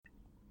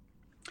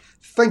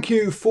Thank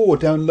you for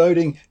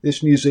downloading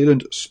this New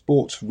Zealand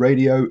Sports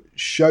Radio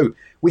show.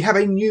 We have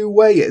a new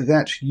way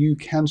that you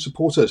can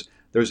support us.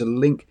 There is a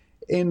link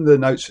in the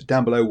notes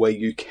down below where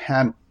you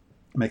can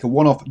make a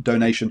one-off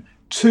donation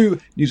to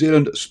New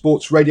Zealand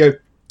Sports Radio.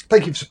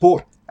 Thank you for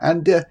support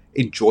and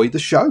enjoy the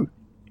show.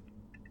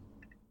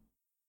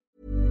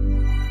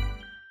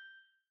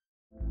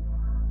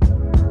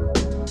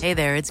 Hey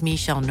there, it's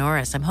Michelle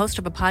Norris. I'm host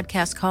of a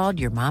podcast called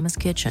Your Mama's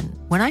Kitchen.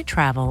 When I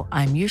travel,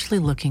 I'm usually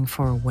looking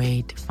for a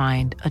way to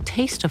find a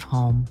taste of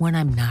home when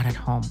I'm not at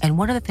home. And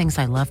one of the things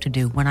I love to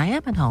do when I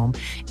am at home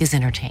is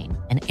entertain.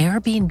 And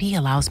Airbnb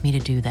allows me to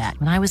do that.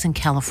 When I was in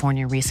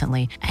California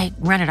recently, I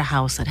rented a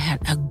house that had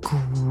a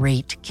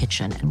great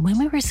kitchen. And when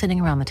we were sitting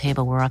around the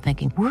table, we were all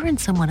thinking, we're in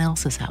someone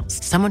else's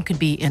house. Someone could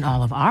be in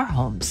all of our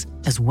homes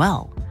as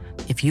well.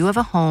 If you have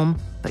a home,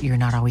 but you're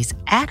not always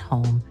at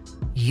home,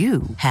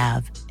 you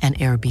have an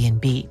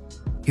Airbnb.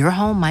 Your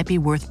home might be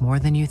worth more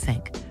than you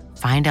think.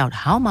 Find out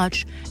how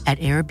much at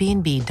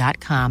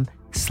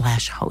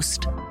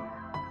airbnb.com/host.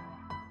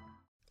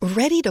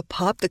 Ready to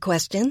pop the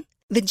question?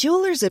 The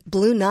jewelers at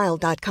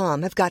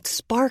BlueNile.com have got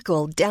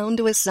sparkle down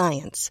to a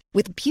science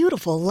with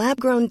beautiful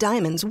lab-grown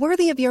diamonds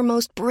worthy of your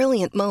most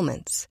brilliant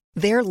moments.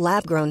 Their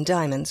lab-grown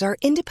diamonds are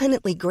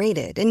independently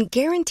graded and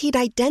guaranteed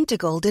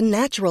identical to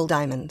natural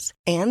diamonds,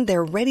 and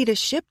they're ready to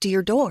ship to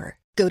your door.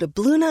 Go to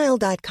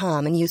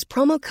BlueNile.com and use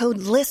promo code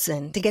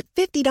LISTEN to get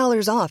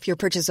 $50 off your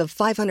purchase of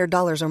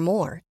 $500 or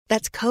more.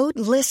 That's code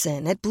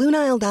LISTEN at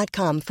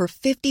BlueNile.com for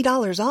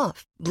 $50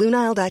 off.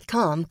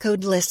 BlueNile.com,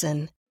 code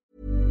LISTEN.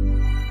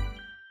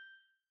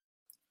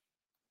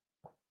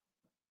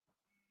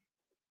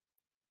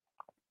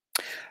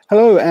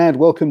 Hello and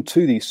welcome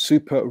to the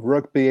Super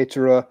Rugby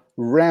Italia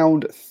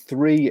Round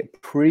 3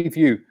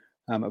 preview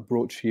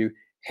brought to you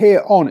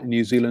here on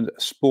New Zealand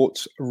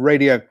Sports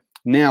Radio.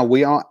 Now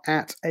we are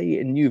at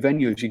a new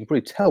venue, as you can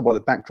probably tell by the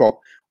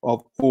backdrop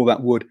of all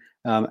that wood.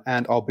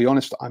 And I'll be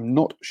honest, I'm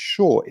not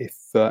sure if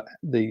how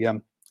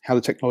the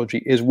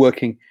technology is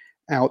working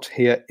out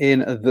here in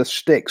the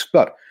sticks,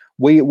 but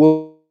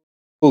we'll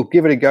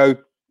give it a go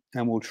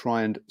and we'll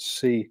try and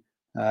see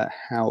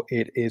how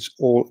it is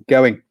all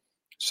going.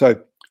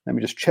 So let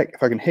me just check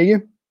if I can hear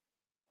you.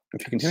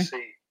 If you can hear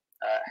me.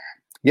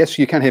 Yes,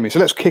 you can hear me. So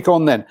let's kick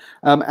on then.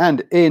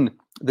 And in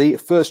the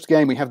first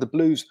game, we have the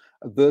Blues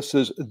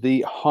versus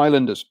the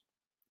Highlanders.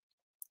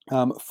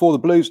 For the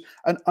Blues,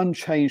 an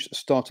unchanged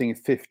starting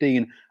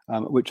 15,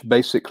 which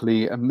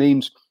basically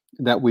means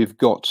that we've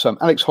got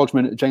Alex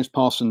Hodgman, James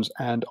Parsons,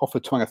 and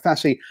Ofa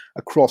Tuangafasi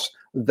across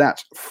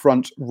that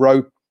front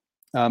row.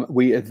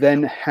 We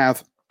then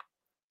have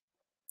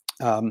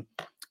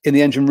in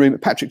the engine room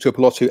Patrick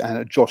Tuipulotu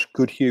and Josh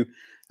Goodhue,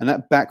 and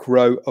that back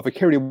row of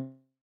Akira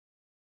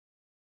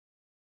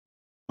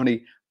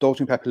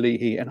Dalton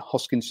Papali'i and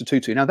Hoskins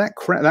Tutu. Now that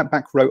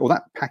back row, or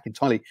that pack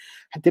entirely,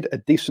 did a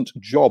decent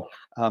job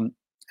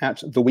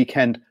at the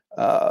weekend,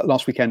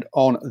 last weekend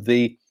on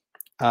the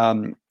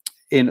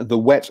in the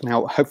wet.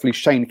 Now hopefully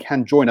Shane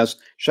can join us.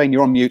 Shane,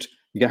 you're on mute.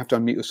 You're gonna have to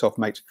unmute yourself,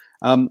 mate.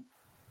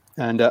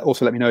 And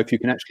also let me know if you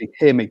can actually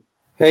hear me.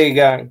 There you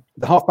go.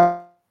 The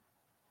halfback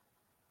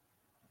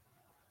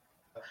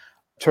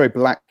Terry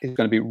Black is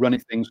going to be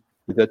running things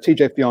with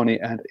TJ Fiani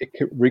and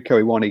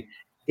Rico Iwani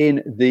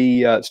in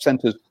the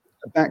centres.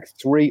 Back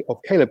three of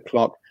Caleb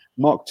Clark,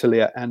 Mark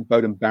Talia, and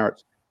Bowden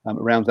Barrett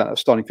around that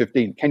starting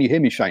 15. Can you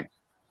hear me, Shane?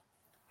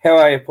 How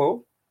are you,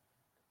 Paul?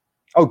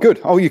 Oh, good.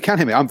 Oh, you can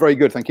hear me. I'm very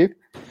good, thank you.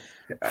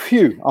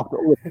 Phew, after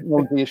all the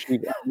technology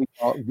issues,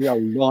 we are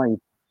live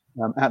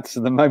at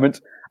the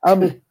moment.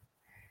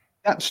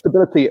 That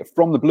stability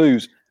from the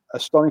Blues,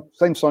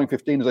 same starting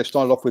 15 as they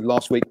started off with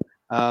last week,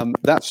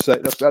 that's a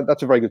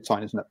very good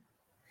sign, isn't it?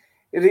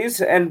 It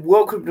is, and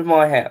welcome to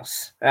my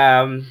house.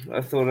 I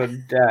thought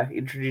I'd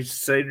introduce the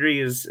scenery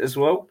as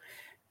well.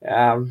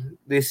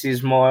 This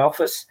is my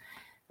office,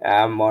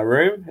 my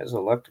room, as I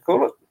like to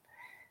call it.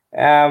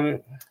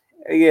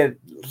 Yeah,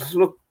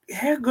 look,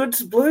 how good's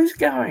the Blues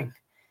going?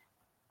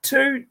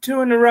 Two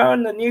in a row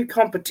in the new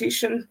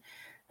competition,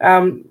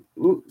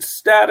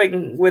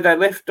 starting where they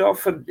left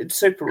off in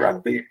Super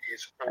Rugby,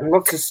 and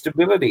lots of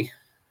stability.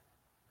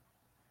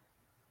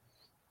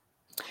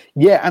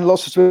 Yeah, and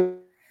lots of stability.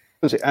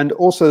 And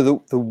also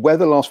the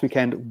weather last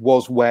weekend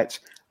was wet.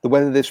 The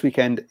weather this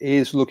weekend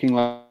is looking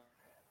like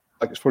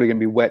it's probably going to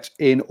be wet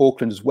in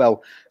Auckland as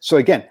well. So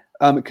again,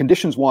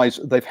 conditions-wise,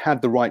 they've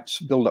had the right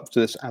build-up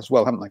to this as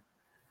well, haven't they?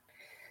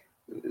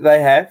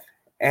 They have.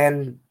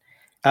 And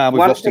we've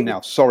lost him now.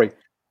 Sorry.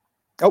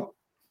 Oh.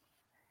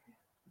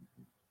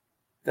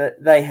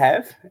 They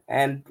have.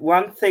 And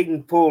one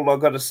thing, Paul, I've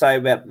got to say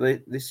about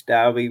this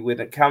derby, when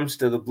it comes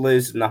to the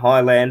Blues and the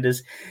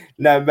Highlanders,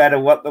 no matter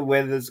what the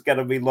weather's going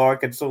to be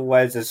like, it's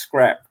always a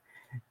scrap.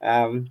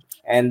 And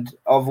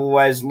I've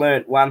always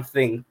learnt one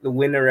thing: the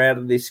winner out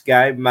of this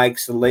game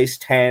makes the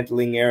least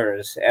handling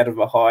errors out of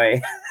a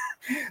high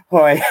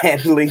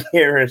handling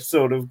error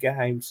sort of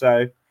game.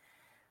 So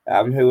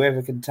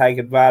whoever can take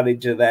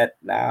advantage of that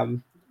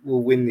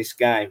will win this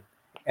game.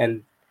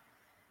 And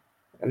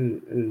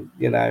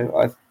you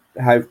know,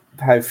 I hope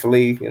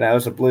hopefully,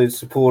 as a Blues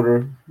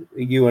supporter,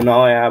 you and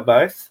I are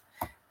both,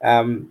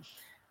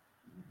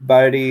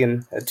 Bodie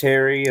and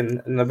Terry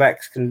and the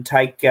backs can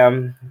take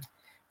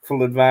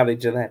full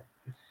advantage of that.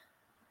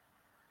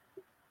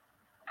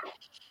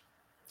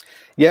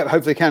 Yeah,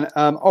 hopefully they can.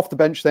 Off the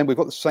bench, then we've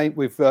got the same.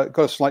 We've got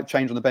a slight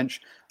change on the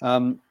bench.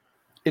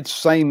 It's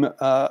same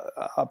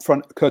up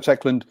front: Kurt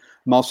Eklund,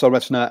 Marcel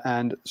Retina,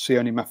 and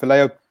Sione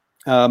Mafileo.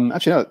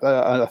 Actually,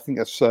 no, I think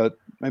that's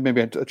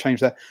maybe a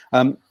change there.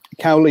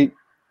 Cowley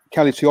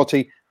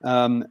Ciotti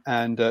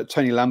and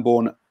Tony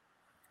Lambourne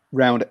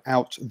round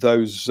out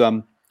those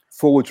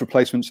forwards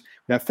replacements.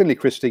 We have Finlay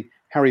Christie,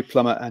 Harry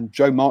Plummer, and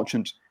Joe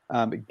Marchant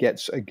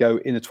gets a go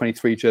in the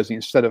 23 jersey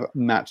instead of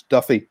Matt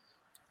Duffy.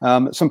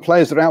 Some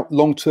players that are out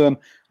long term: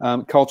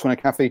 Carl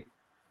Tuanakafi,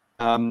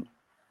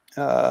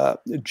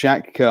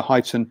 Jack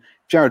Hyton,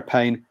 Jared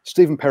Payne,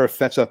 Stephen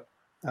Perifetta,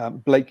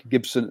 Blake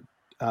Gibson,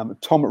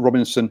 Tom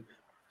Robinson,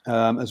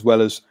 as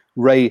well as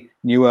Ray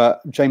Newer,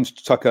 James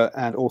Tucker,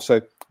 and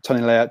also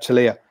Tanilea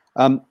Talia.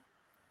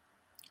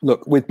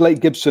 Look, with Blake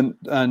Gibson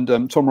and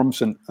Tom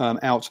Robinson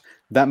out,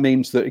 that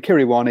means that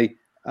Akira Iwani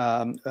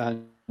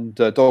and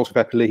Dalton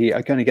Pepelihi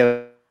are going to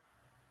get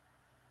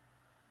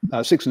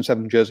a 6 and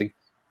 7 jersey.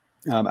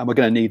 And we're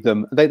going to need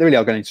them. They really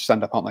are going to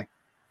stand up, aren't they?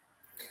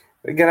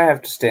 They're going to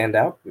have to stand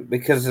up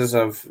because, as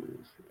I've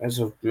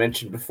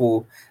mentioned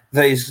before,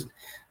 the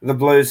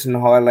Blues and the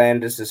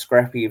Highlanders are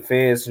scrappy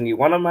affairs, and you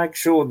want to make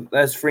sure that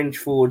those fringe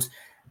forwards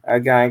are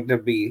going to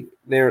be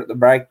there at the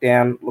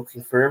breakdown,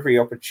 looking for every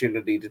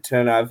opportunity to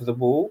turn over the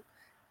ball,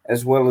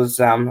 as well as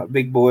a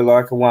big boy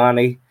like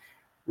Iwani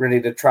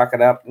ready to truck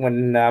it up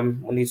when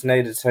he's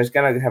needed. So he's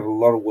going to have a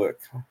lot of work.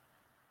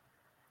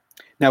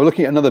 Now we're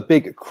looking at another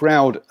big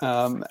crowd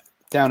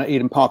down at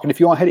Eden Park. And if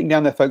you are heading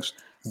down there, folks,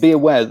 be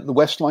aware that the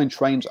West Line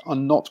trains are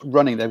not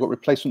running. They've got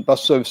replacement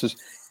bus services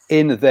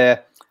in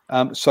there.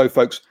 So,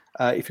 folks,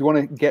 if you are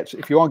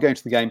going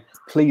to the game,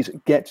 please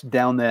get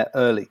down there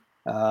early.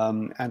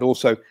 And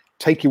also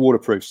take your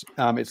waterproofs.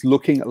 It's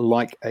looking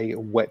like a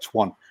wet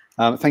one.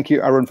 Thank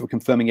you, Aaron, for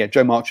confirming. Yeah,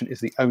 Joe Marchant is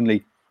the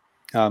only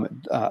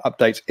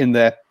update in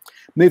there.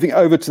 Moving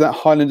over to that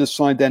Highlanders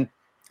side then,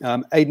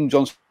 Aidan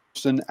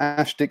Johnston,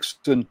 Ash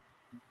Dixon,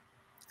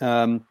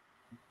 Sayeti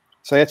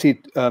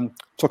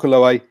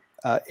Tokoloe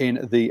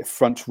in the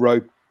front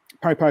row,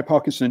 Parry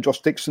Parkinson and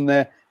Josh Dixon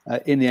there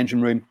in the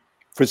engine room,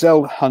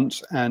 Frizzell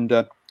Hunt and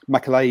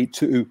Makalei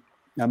Tuhu.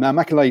 Now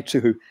Makalei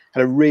Tuhu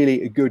had a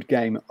really good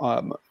game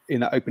in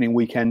that opening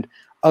weekend.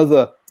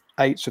 Other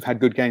eights have had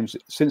good games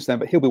since then,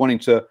 but he'll be wanting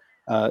to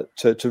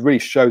really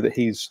show that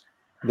he is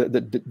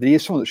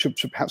someone that should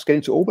perhaps get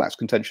into All Blacks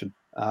contention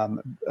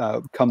come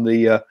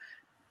the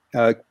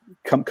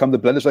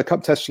Bledisloe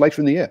Cup tests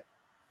later in the year.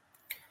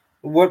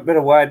 What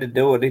better way to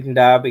do it in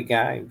derby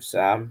games?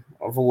 I've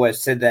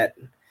always said that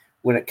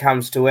when it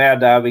comes to our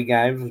derby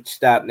games, which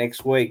start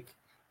next week,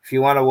 if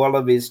you want a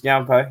Wallabies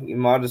jumper, you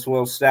might as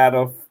well start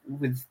off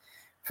with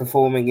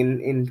performing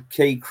in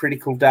key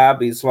critical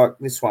derbies like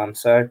this one.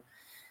 So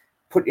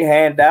put your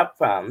hand up.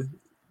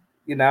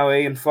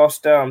 Ian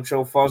Foster, I'm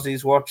sure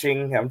Fozzie's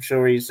watching. I'm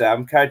sure his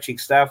coaching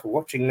staff are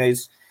watching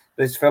these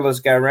fellas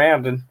go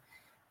round.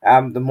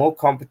 And the more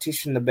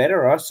competition, the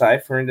better, I say,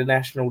 for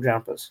international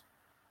jumpers.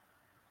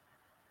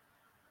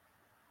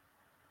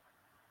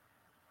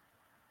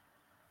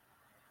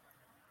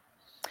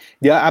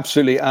 Yeah,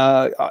 absolutely.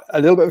 A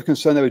little bit of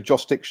concern there with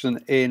Josh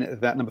Dixon in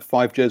that number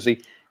 5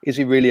 jersey. Is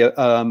he really is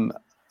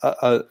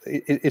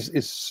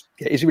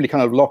he really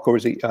kind of lock, or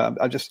is he?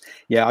 I just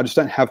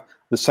don't have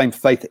the same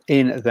faith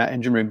in that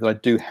engine room that I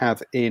do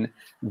have in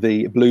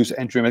the Blues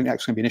engine room. I think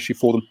that's going to be an issue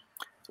for them.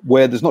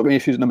 Where there's not going to be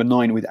issues at number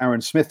 9 with Aaron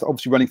Smith,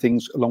 obviously running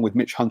things along with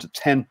Mitch Hunt at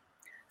 10.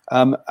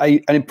 An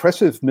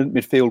impressive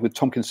midfield with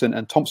Tompkinson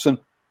and Thompson.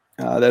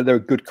 They're a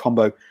good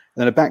combo. And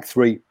then a back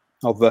 3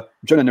 of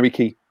Jonah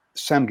Nariki,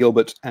 Sam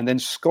Gilbert, and then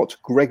Scott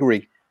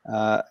Gregory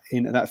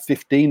in that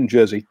 15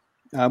 jersey.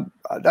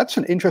 That's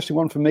an interesting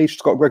one for me.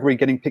 Scott Gregory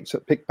getting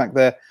picked back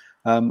there.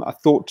 I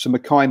thought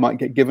Mackay might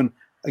get given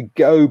a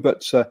go,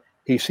 but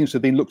he seems to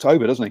have been looked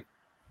over, doesn't he?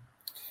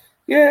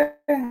 Yeah,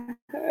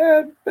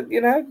 but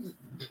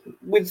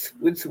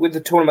with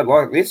a tournament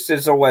like this,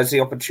 there's always the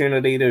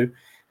opportunity to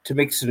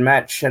mix and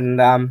match,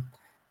 and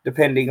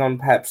depending on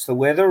perhaps the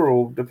weather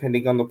or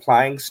depending on the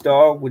playing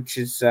style, which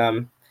is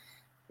that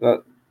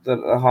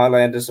the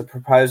Highlanders are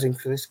proposing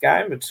for this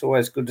game, it's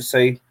always good to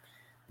see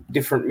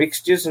different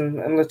mixtures,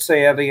 and let's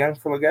see how the young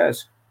fella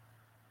goes.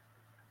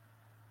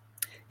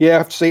 Yeah, I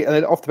have to see. And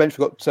then off the bench,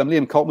 we've got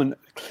Liam Coltman.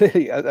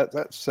 Clearly,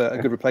 that's a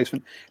good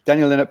replacement.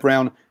 Daniel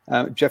Leonard-Brown,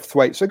 Jeff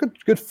Thwaite. So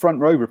good front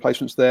row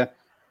replacements there.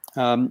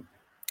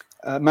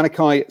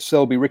 Manakai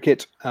Selby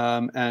Rickett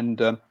and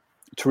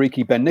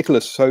Tariki Ben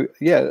Nicholas. So,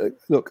 yeah,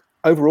 look,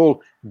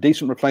 overall,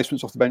 decent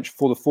replacements off the bench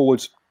for the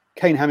forwards.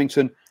 Kane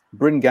Hamilton,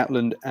 Bryn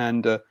Gatland,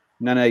 and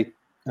Nane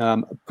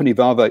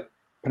Punivave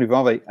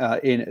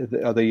in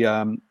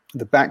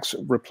the backs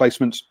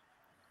replacements.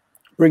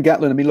 Bryn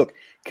Gatland, I mean, look,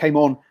 came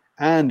on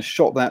and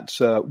shot that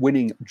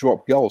winning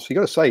drop goal. So you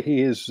got to say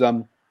he is,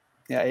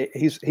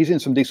 he's in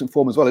some decent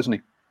form as well, isn't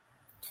he?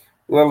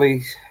 Well,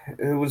 it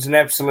was an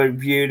absolute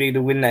beauty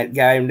to win that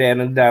game down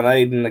in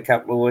Dunedin a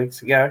couple of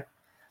weeks ago.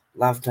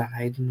 Love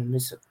Dunedin, I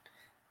miss it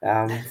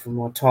from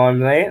my time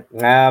there.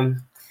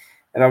 And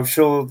I'm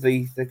sure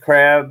the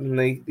crowd and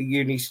the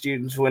uni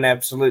students went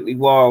absolutely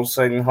wild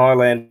seeing the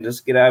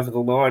Highlanders get over the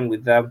line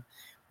with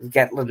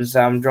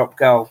Gatlin's drop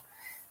goal.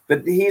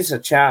 But here's a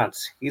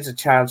chance. Here's a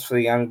chance for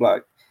the young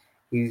bloke.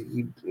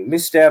 He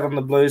missed out on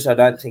the Blues. I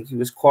don't think he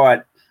was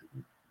quite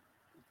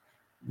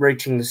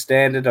reaching the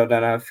standard. I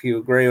don't know if you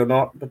agree or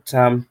not, but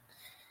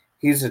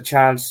here's a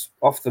chance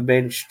off the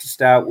bench to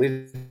start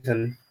with,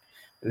 and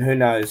who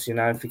knows,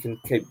 if he can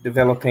keep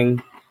developing,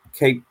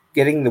 keep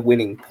getting the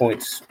winning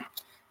points,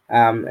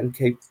 and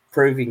keep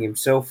proving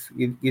himself,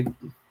 you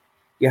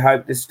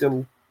hope there's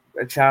still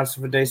a chance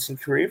of a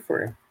decent career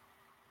for him.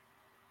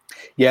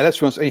 Yeah,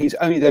 that's right. He's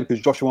only there because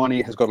Josh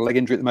Ioane has got a leg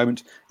injury at the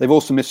moment. They've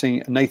also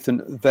missing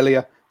Nathan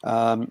Velia,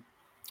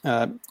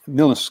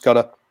 Milner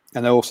Scudder,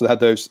 and they also had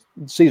those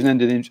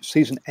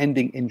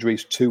season-ending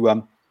injuries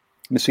to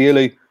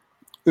Misielu,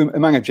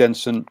 Umanga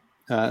Jensen,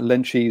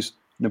 Lenchis,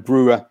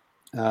 Nabrura,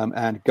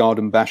 and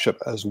Garden Bishop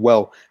as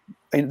well.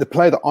 And the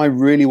player that I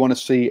really want to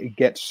see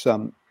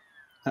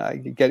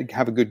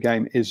have a good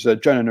game is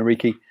Jonah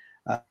Nariki.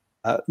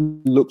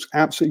 Looked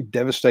absolutely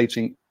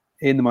devastating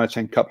in the Moto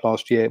 10 Cup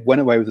last year.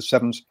 Went away with the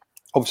sevens.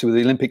 Obviously, with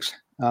the Olympics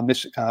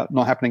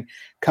not happening,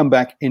 come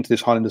back into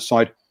this Highlanders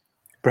side.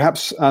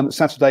 Perhaps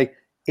Saturday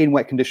in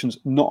wet conditions,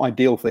 not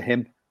ideal for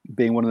him,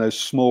 being one of those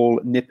small,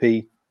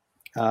 nippy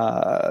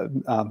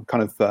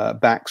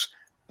backs.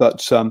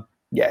 But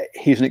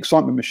he's an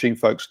excitement machine,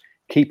 folks.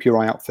 Keep your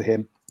eye out for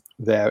him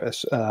there,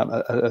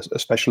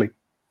 especially.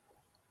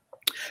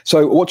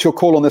 So, what's your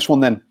call on this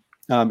one then,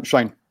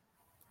 Shane?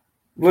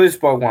 Blues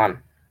by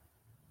one.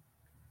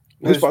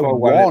 Lose by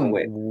one.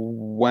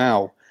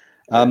 Wow.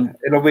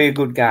 It'll be a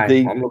good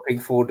game. I'm looking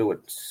forward to it.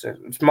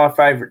 It's my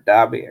favourite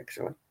derby,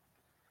 actually.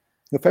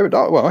 Your favourite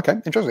derby? Well, okay,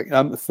 interesting.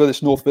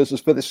 Furthest north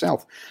versus furthest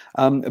south.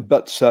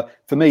 But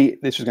for me,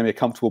 this is going to be a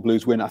comfortable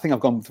Blues win. I think I've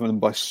gone for them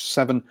by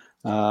 7.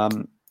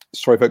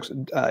 Sorry, folks.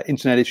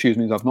 Internet issues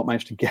means I've not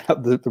managed to get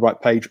up the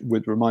right page.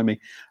 Would remind me.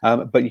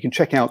 But you can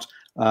check out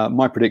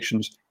my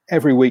predictions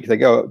every week. They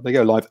go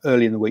live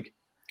early in the week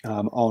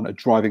on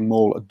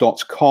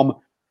drivingmaul.com.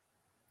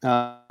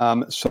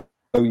 So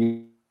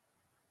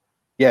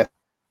yes,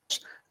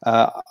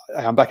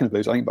 I'm back in the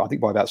Blues. I think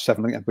by about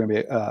 7. I think I'm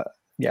going to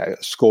be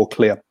a score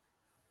clear.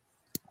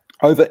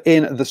 Over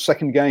in the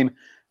second game,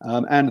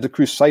 and the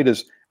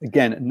Crusaders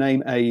again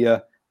name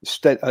a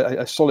steady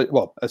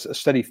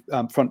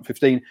front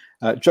 15.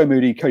 Joe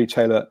Moody, Cody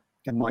Taylor,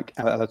 and Mike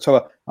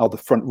Alatoa are the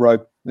front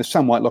row. There's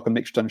Sam Whitelock and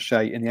Mitch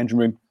Dunshea in the engine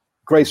room.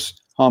 Grace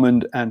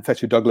Harmond and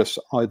Fetu Douglas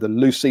are the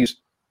Lucies.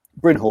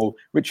 Bryn Hall,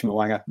 Richie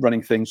Mwanga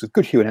running things with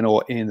Goodhue and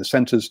Enor in the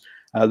centres.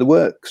 There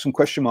were some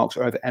question marks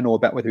over Enor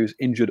about whether he was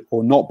injured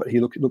or not, but it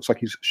looks like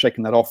he's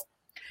shaken that off.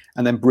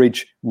 And then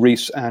Bridge,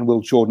 Reese, and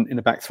Will Jordan in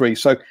the back three.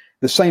 So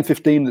the same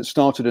 15 that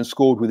started and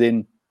scored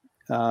within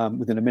a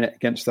minute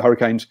against the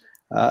Hurricanes.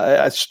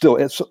 It's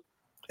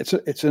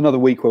another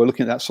week where we're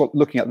looking at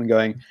them and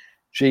going,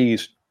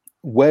 geez,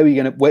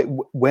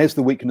 where's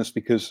the weakness?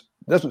 Because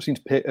it doesn't seem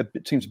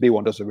to be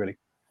one, does it really?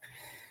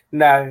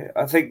 No,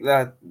 I think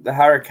the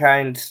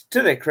Hurricanes,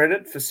 to their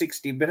credit, for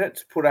 60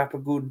 minutes, put up a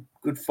good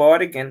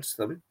fight against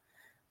them.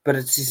 But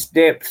it's this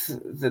depth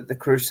that the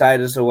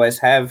Crusaders always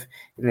have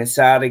in their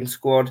starting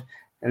squad,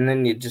 and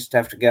then you just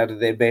have to go to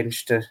their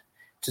bench to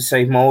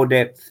see more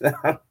depth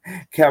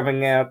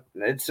coming out.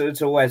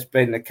 It's always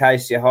been the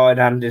case. You hide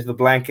under the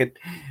blanket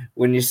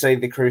when you see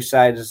the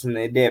Crusaders and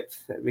their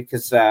depth,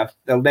 because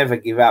they'll never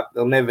give up.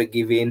 They'll never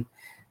give in.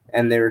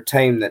 And they're a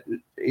team that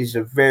is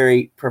a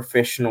very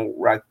professional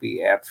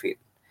rugby outfit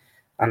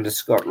under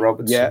Scott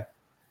Robertson. Yeah,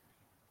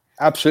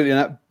 absolutely.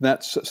 And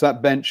that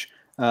bench,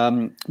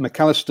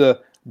 McAllister,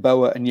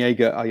 Boa, and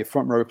Jaeger are your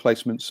front row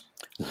replacements.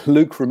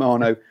 Luke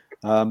Romano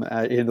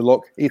in the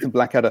lock. Ethan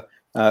Blackadder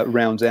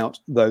rounds out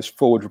those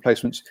forward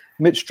replacements.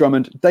 Mitch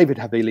Drummond, David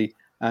Havili,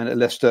 and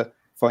Lester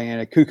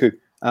Fayena-Kuku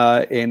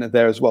in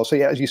there as well. So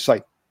yeah, as you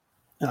say,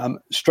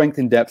 strength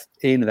in depth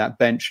in that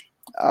bench.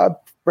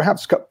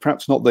 Perhaps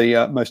not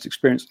the most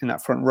experienced in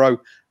that front row,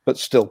 but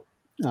still,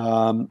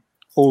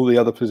 all the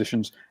other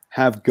positions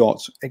have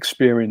got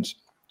experience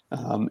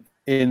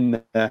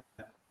in there.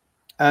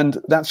 And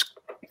that's,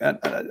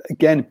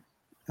 again,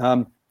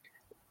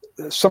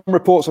 some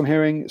reports I'm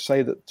hearing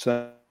say that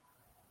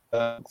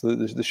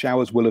the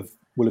showers will have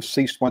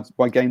ceased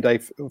by game day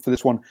for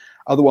this one.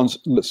 Other ones,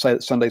 let's say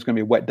that Sunday's going to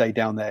be a wet day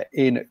down there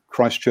in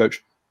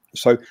Christchurch.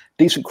 So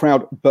decent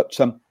crowd, but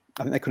I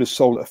think they could have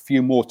sold a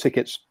few more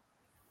tickets.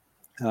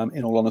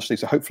 In all honesty,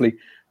 so hopefully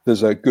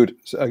there's a good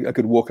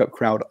walk-up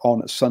crowd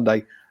on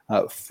Sunday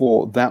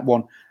for that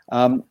one.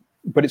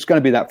 But it's going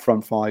to be that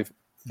front five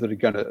that are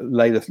going to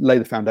lay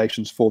the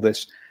foundations for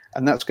this,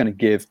 and that's going to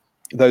give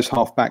those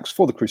halfbacks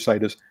for the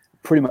Crusaders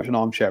pretty much an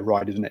armchair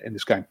ride, isn't it, in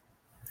this game?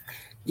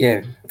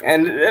 Yeah,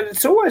 and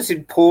it's always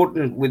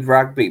important with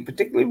rugby,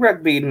 particularly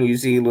rugby in New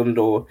Zealand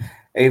or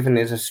even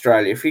in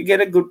Australia. If you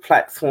get a good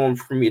platform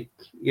from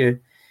your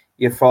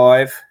your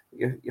five,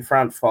 your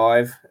front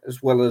five,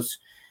 as well as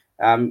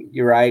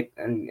your 8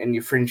 and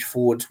your fringe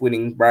forwards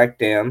winning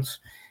breakdowns,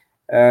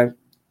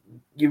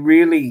 you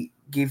really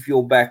give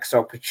your backs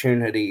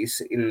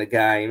opportunities in the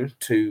game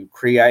to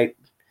create,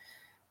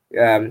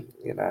 your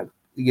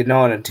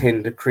 9 and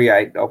 10 to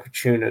create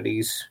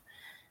opportunities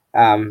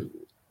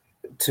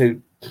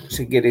to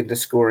get into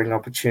scoring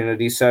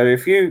opportunities. So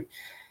if you're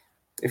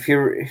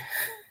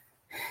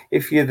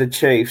the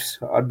Chiefs,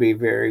 I'd be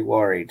very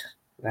worried.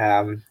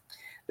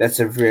 That's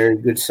a very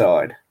good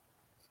side.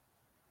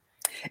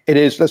 It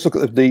is. Let's look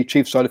at the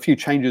Chiefs side. A few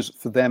changes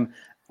for them.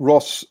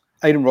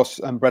 Aiden Ross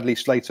and Bradley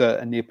Slater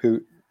and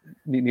Nipola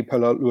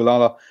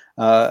Lualala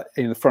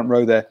in the front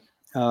row there.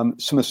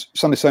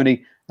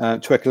 Samisoni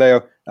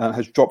Tuekeleo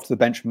has dropped to the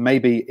bench.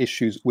 Maybe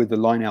issues with the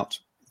line-out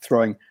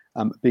throwing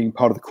being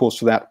part of the course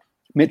for that.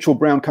 Mitchell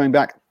Brown coming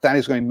back. That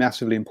is going to be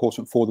massively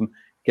important for them,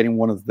 getting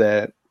one of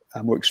their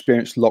more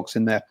experienced locks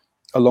in there,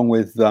 along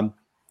with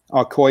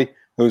Arkoy,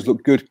 who has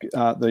looked good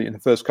in the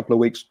first couple of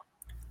weeks.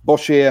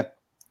 Boshier,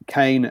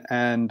 Kane,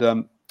 and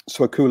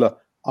Swakula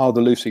are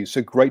the Lucies.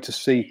 So great to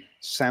see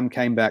Sam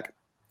Kane back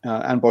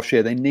and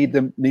Boshier. They need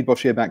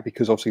Boshier back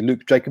because obviously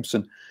Luke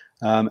Jacobson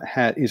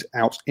is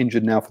out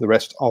injured now for the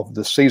rest of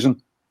the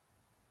season.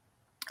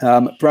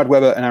 Brad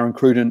Weber and Aaron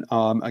Cruden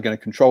are going to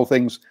control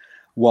things,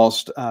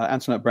 whilst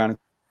Antoinette Brown and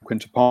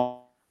Quinta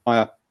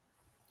Paya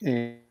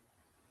in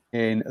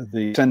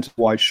the centre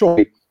wide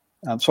shortly,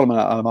 Solomon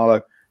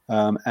Alamalo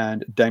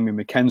and Damian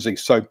McKenzie.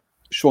 So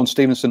Sean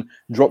Stevenson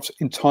drops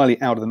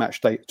entirely out of the match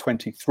day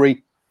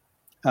 23.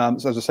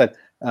 So as I said,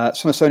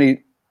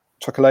 Samisoni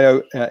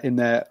Tuekeleo in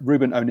there,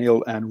 Ruben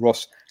O'Neill and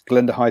Ross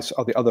Glenderheis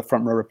are the other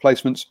front row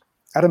replacements.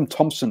 Adam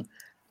Thompson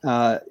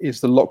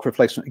is the lock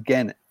replacement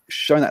again,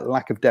 showing that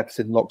lack of depth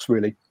in locks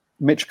really.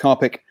 Mitch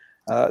Karpik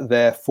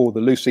there for the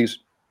Lucies,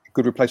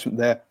 good replacement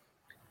there.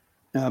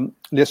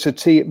 Lisa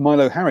T.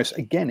 Milo Harris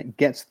again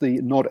gets the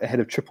nod ahead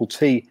of Triple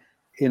T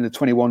in the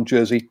 21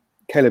 jersey.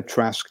 Caleb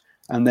Trask,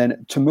 and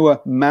then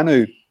Tamua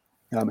Manu,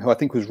 who I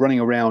think was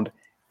running around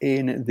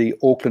in the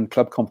Auckland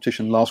club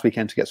competition last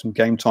weekend to get some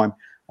game time,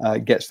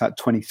 gets that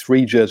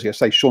 23 jersey. I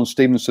say Sean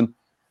Stevenson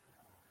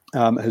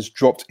has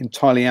dropped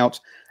entirely out.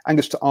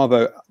 Angus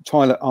Ta'avo,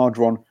 Tyler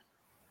Ardron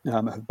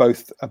are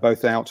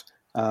both out.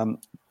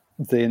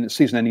 The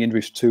season-ending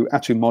injuries to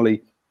Atu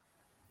Molly,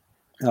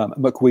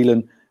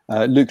 McWhelan,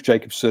 Luke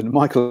Jacobson,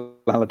 Michael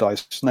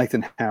Allardyce,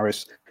 Nathan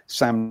Harris,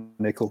 Sam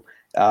Nicol.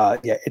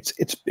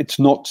 It's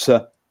not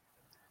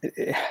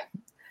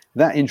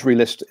that injury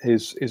list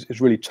is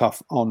really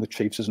tough on the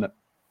Chiefs, isn't it?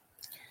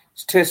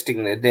 It's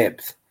testing their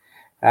depth.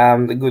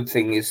 The good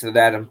thing is that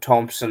Adam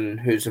Thompson,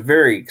 who's a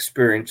very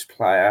experienced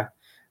player,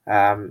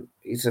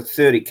 is a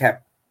 30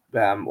 cap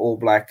All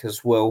Black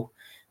as well.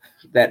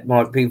 That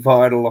might be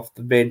vital off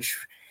the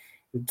bench.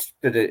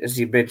 But as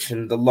you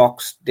mentioned, the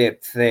locks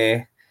depth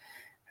there.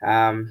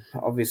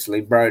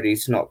 Obviously,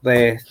 Brody's not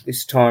there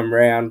this time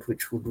round,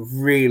 which would have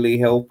really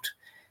helped.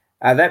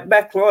 That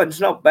back line's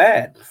not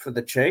bad for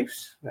the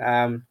Chiefs.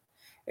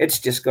 It's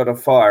just got to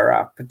fire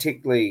up,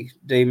 particularly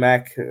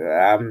D-Mac.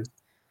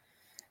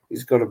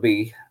 He's got to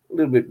be a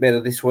little bit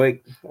better this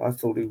week. I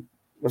thought he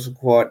wasn't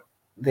quite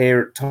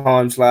there at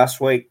times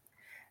last week.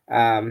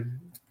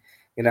 Cruden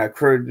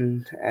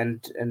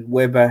and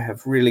Weber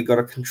have really got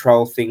to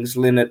control things.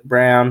 Lynette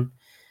Brown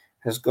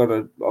has got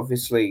to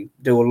obviously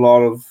do a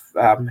lot of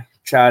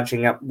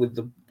charging up with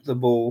the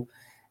ball,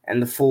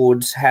 and the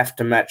forwards have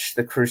to match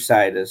the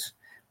Crusaders,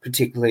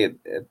 particularly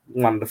at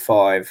 1 to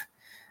 5.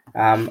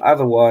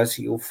 Otherwise,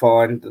 you'll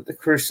find that the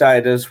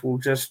Crusaders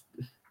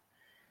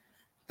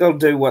they'll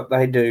do what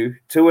they do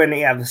to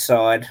any other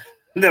side.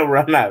 They'll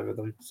run over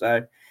them.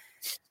 So,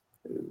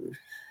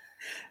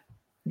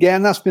 yeah,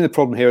 and that's been the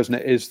problem here, isn't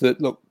it? Is that,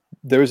 look,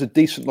 there is a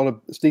decent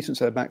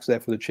set of backs there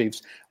for the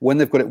Chiefs. When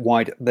they've got it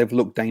wide, they've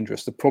looked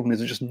dangerous. The problem is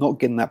they're just not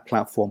getting that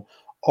platform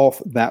off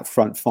that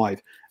front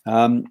five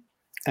and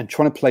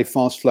trying to play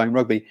fast-flowing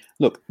rugby.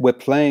 Look, we're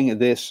playing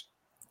this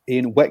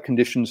in wet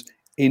conditions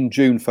in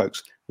June,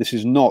 folks. This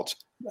is not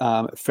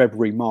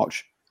February,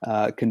 March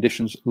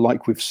conditions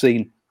like we've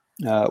seen,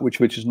 which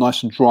is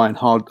nice and dry and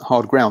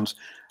hard grounds.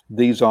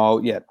 These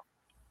are, the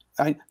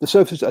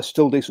surfaces are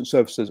still decent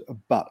surfaces,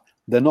 but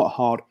they're not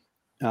hard,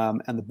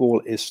 and the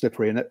ball is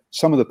slippery. And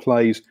some of the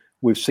plays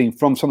we've seen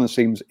from some of the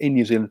teams in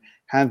New Zealand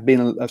have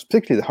been,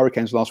 particularly the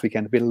Hurricanes last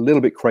weekend, have been a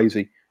little bit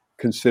crazy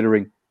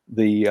considering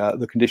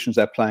the conditions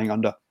they're playing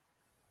under.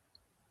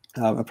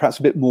 And perhaps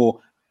a bit more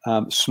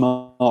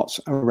smart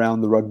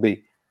around the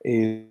rugby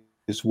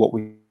is what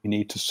we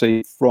need to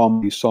see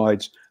from these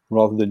sides,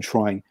 rather than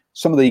trying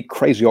some of the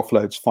crazy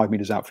offloads 5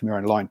 meters out from your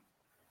own line.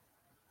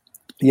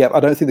 Yeah, I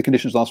don't think the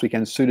conditions last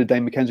weekend suited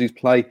Dane McKenzie's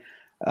play.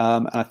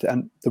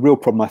 And the real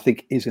problem, I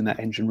think, is in that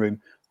engine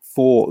room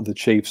for the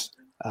Chiefs.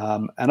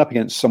 And up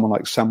against someone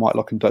like Sam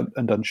Whitelock and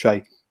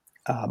Dunshea,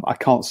 I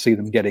can't see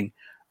them getting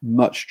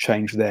much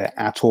change there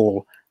at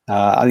all.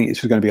 I think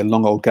this is going to be a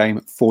long old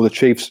game for the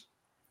Chiefs.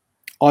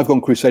 I've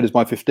gone Crusaders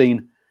by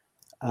 15.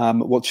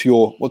 What's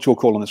your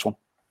call on this one?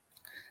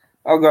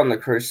 I've gone the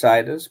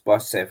Crusaders by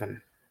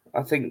 7.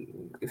 I think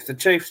if the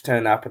Chiefs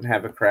turn up and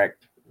have a crack,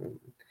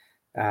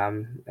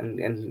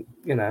 and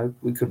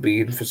we could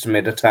be in for some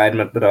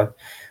entertainment, but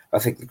I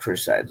think the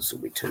Crusaders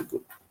will be too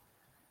good.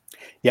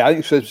 Yeah, I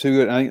think so too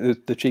good. I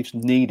think the Chiefs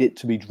need it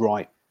to be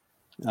dry.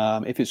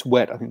 If it's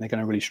wet, I think they're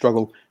going to really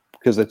struggle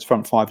because its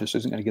front five just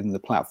isn't going to give them the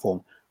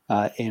platform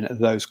in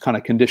those kind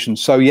of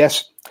conditions. So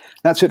yes,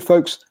 that's it,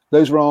 folks.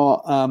 Those are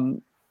our.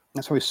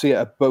 That's how we see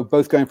it.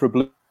 Both going for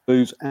a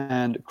Blues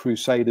and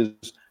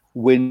Crusaders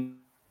wins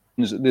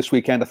this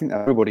weekend. I think that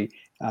everybody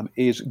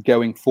is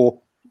going for.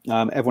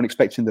 Everyone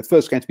expecting the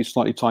first game to be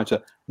slightly tighter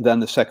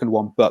than the second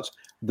one, but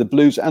the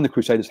Blues and the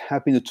Crusaders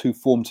have been the two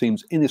form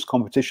teams in this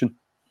competition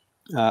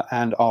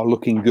and are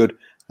looking good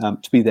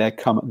to be there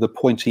come the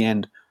pointy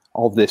end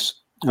of this.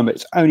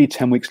 It's only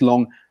 10 weeks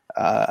long,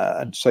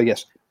 and so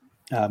yes,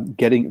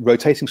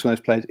 rotating some of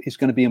those players is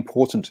going to be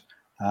important,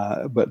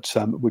 but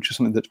which is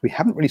something that we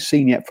haven't really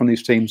seen yet from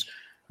these teams.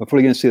 We're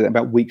probably going to see that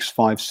about weeks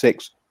 5,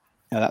 6.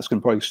 That's going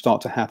to probably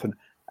start to happen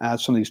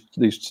as some of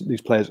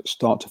these players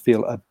start to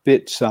feel a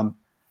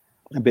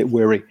bit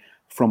weary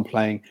from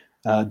playing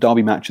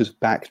derby matches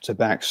back to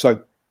back.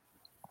 So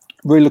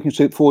really looking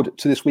forward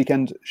to this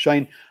weekend,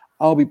 Shane.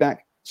 I'll be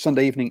back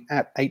Sunday evening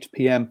at 8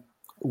 p.m.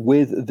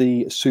 with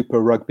the Super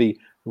Rugby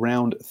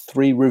Round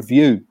 3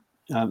 review.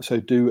 So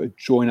do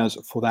join us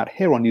for that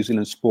here on New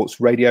Zealand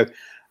Sports Radio.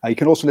 You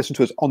can also listen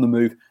to us on the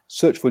move.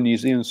 Search for New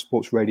Zealand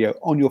Sports Radio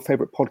on your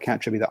favourite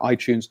podcatcher, be that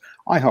iTunes,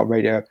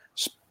 iHeartRadio,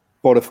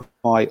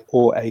 Spotify,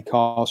 or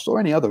Acast, or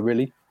any other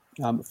really,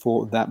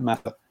 for that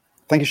matter.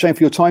 Thank you, Shane,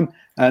 for your time.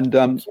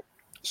 And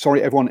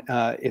sorry, everyone,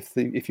 if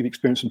you've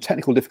experienced some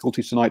technical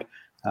difficulties tonight.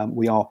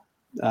 We are,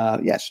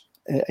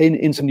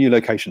 in some new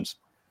locations.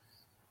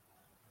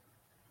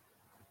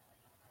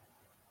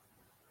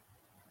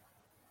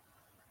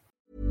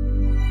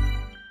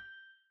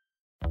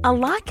 A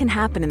lot can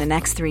happen in the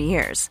next 3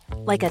 years.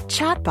 Like a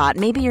chatbot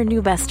may be your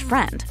new best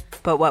friend.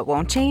 But what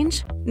won't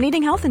change?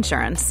 Needing health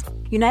insurance.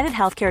 United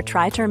Healthcare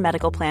Tri-Term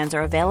Medical Plans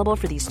are available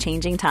for these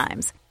changing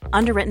times.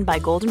 Underwritten by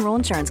Golden Rule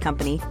Insurance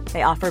Company,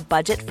 they offer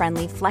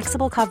budget-friendly,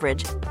 flexible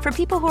coverage for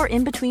people who are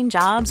in between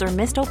jobs or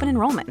missed open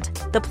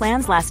enrollment. The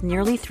plans last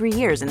nearly 3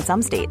 years in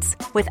some states,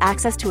 with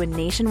access to a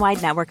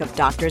nationwide network of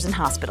doctors and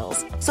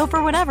hospitals. So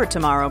for whatever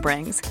tomorrow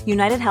brings,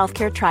 United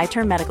Healthcare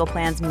Tri-Term Medical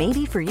Plans may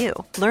be for you.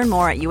 Learn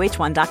more at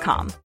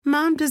uh1.com.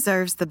 Mom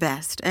deserves the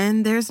best,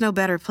 and there's no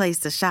better place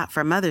to shop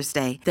for Mother's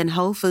Day than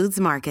Whole Foods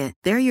Market.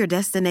 They're your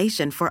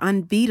destination for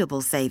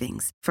unbeatable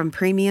savings, from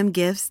premium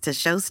gifts to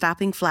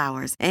show-stopping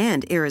flowers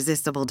and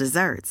irresistible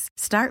desserts.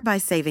 Start by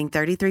saving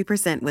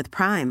 33% with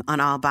Prime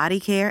on all body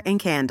care and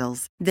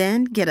candles.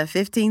 Then get a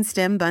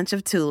 15-stem bunch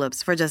of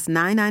tulips for just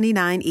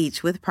 $9.99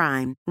 each with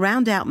Prime.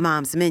 Round out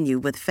Mom's menu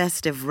with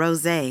festive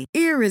rosé,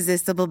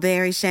 irresistible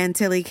berry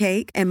chantilly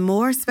cake, and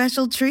more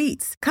special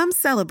treats. Come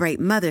celebrate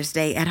Mother's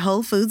Day at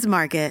Whole Foods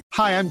Market.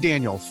 Hi, I'm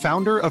Daniel,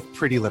 founder of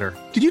Pretty Litter.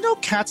 Did you know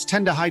cats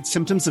tend to hide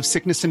symptoms of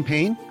sickness and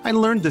pain? I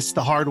learned this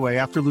the hard way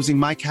after losing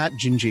my cat,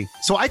 Gingy.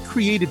 So I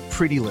created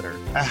Pretty Litter,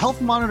 a health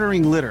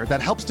monitoring litter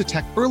that helps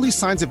detect early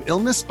signs of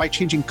illness by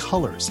changing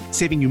colors,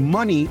 saving you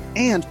money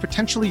and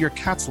potentially your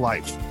cat's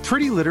life.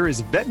 Pretty Litter is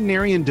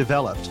veterinarian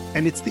developed,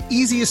 and it's the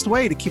easiest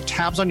way to keep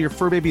tabs on your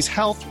fur baby's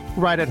health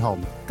right at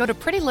home. Go to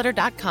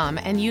prettylitter.com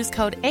and use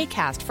code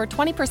ACAST for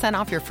 20%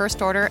 off your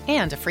first order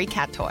and a free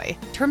cat toy.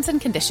 Terms and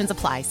conditions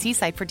apply. See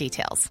site for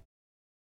details.